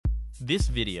This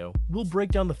video will break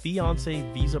down the fiancé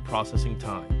visa processing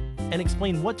time and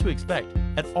explain what to expect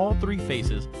at all three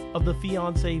phases of the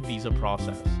fiancé visa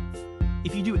process.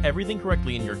 If you do everything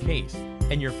correctly in your case,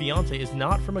 and your fiancé is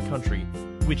not from a country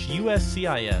which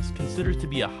USCIS considers to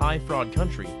be a high fraud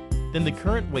country, then the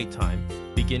current wait time,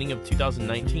 beginning of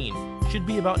 2019, should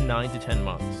be about 9 to 10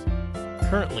 months.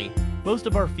 Currently, most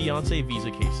of our fiancé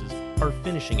visa cases are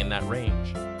finishing in that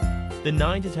range. The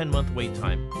 9 to 10 month wait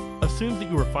time assumes that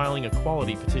you are filing a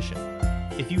quality petition.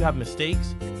 If you have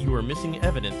mistakes, you are missing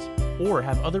evidence, or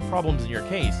have other problems in your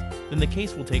case, then the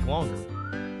case will take longer.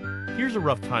 Here's a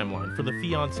rough timeline for the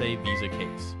fiancé visa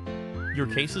case. Your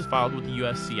case is filed with the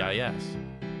USCIS.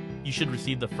 You should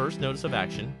receive the first notice of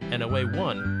action, NOA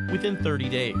 1, within 30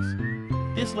 days.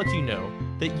 This lets you know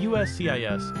that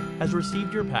USCIS has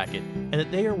received your packet and that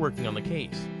they are working on the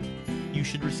case. You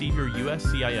should receive your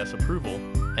USCIS approval,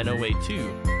 NOA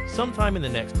 2, sometime in the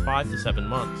next 5 to 7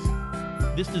 months.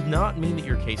 This does not mean that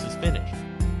your case is finished.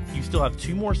 You still have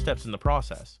 2 more steps in the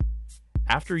process.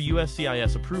 After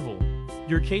USCIS approval,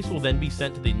 your case will then be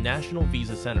sent to the National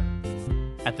Visa Center.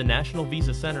 At the National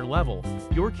Visa Center level,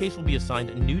 your case will be assigned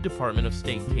a new Department of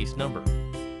State case number.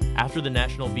 After the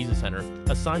National Visa Center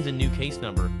assigns a new case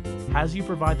number, has you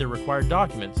provide the required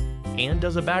documents, and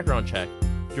does a background check,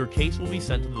 your case will be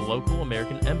sent to the local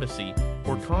American embassy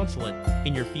or consulate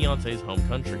in your fiancé's home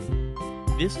country.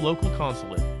 This local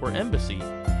consulate or embassy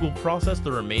will process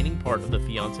the remaining part of the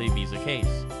fiancé visa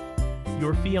case.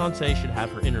 Your fiancée should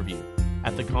have her interview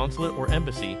at the consulate or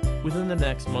embassy within the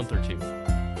next month or 2.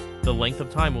 The length of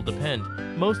time will depend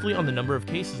mostly on the number of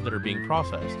cases that are being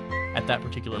processed at that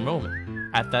particular moment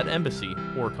at that embassy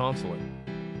or consulate.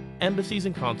 Embassies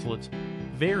and consulates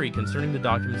vary concerning the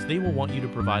documents they will want you to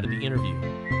provide at the interview.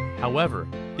 However,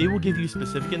 they will give you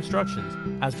specific instructions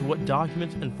as to what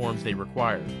documents and forms they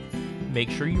require. Make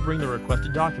sure you bring the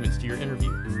requested documents to your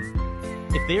interview.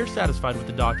 If they are satisfied with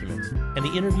the documents and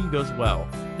the interview goes well,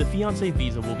 the fiancé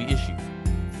visa will be issued.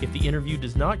 If the interview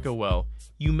does not go well,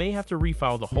 you may have to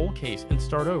refile the whole case and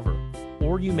start over,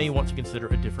 or you may want to consider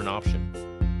a different option.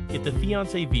 If the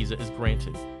fiancé visa is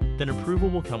granted, then approval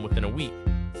will come within a week.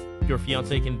 Your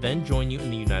fiancé can then join you in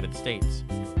the United States.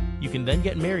 You can then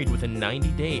get married within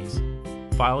 90 days,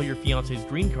 file your fiancé's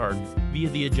green card via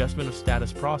the adjustment of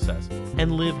status process,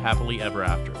 and live happily ever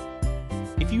after.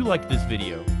 If you liked this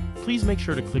video, please make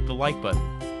sure to click the like button.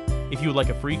 If you would like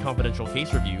a free confidential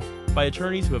case review by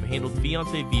attorneys who have handled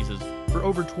fiancé visas for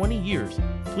over 20 years,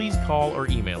 please call or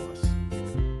email us.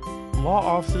 Law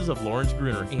Offices of Lawrence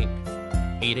Gruner, Inc.,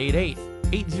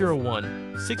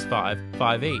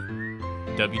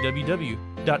 888-801-6558,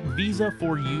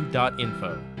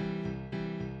 www.visa4u.info.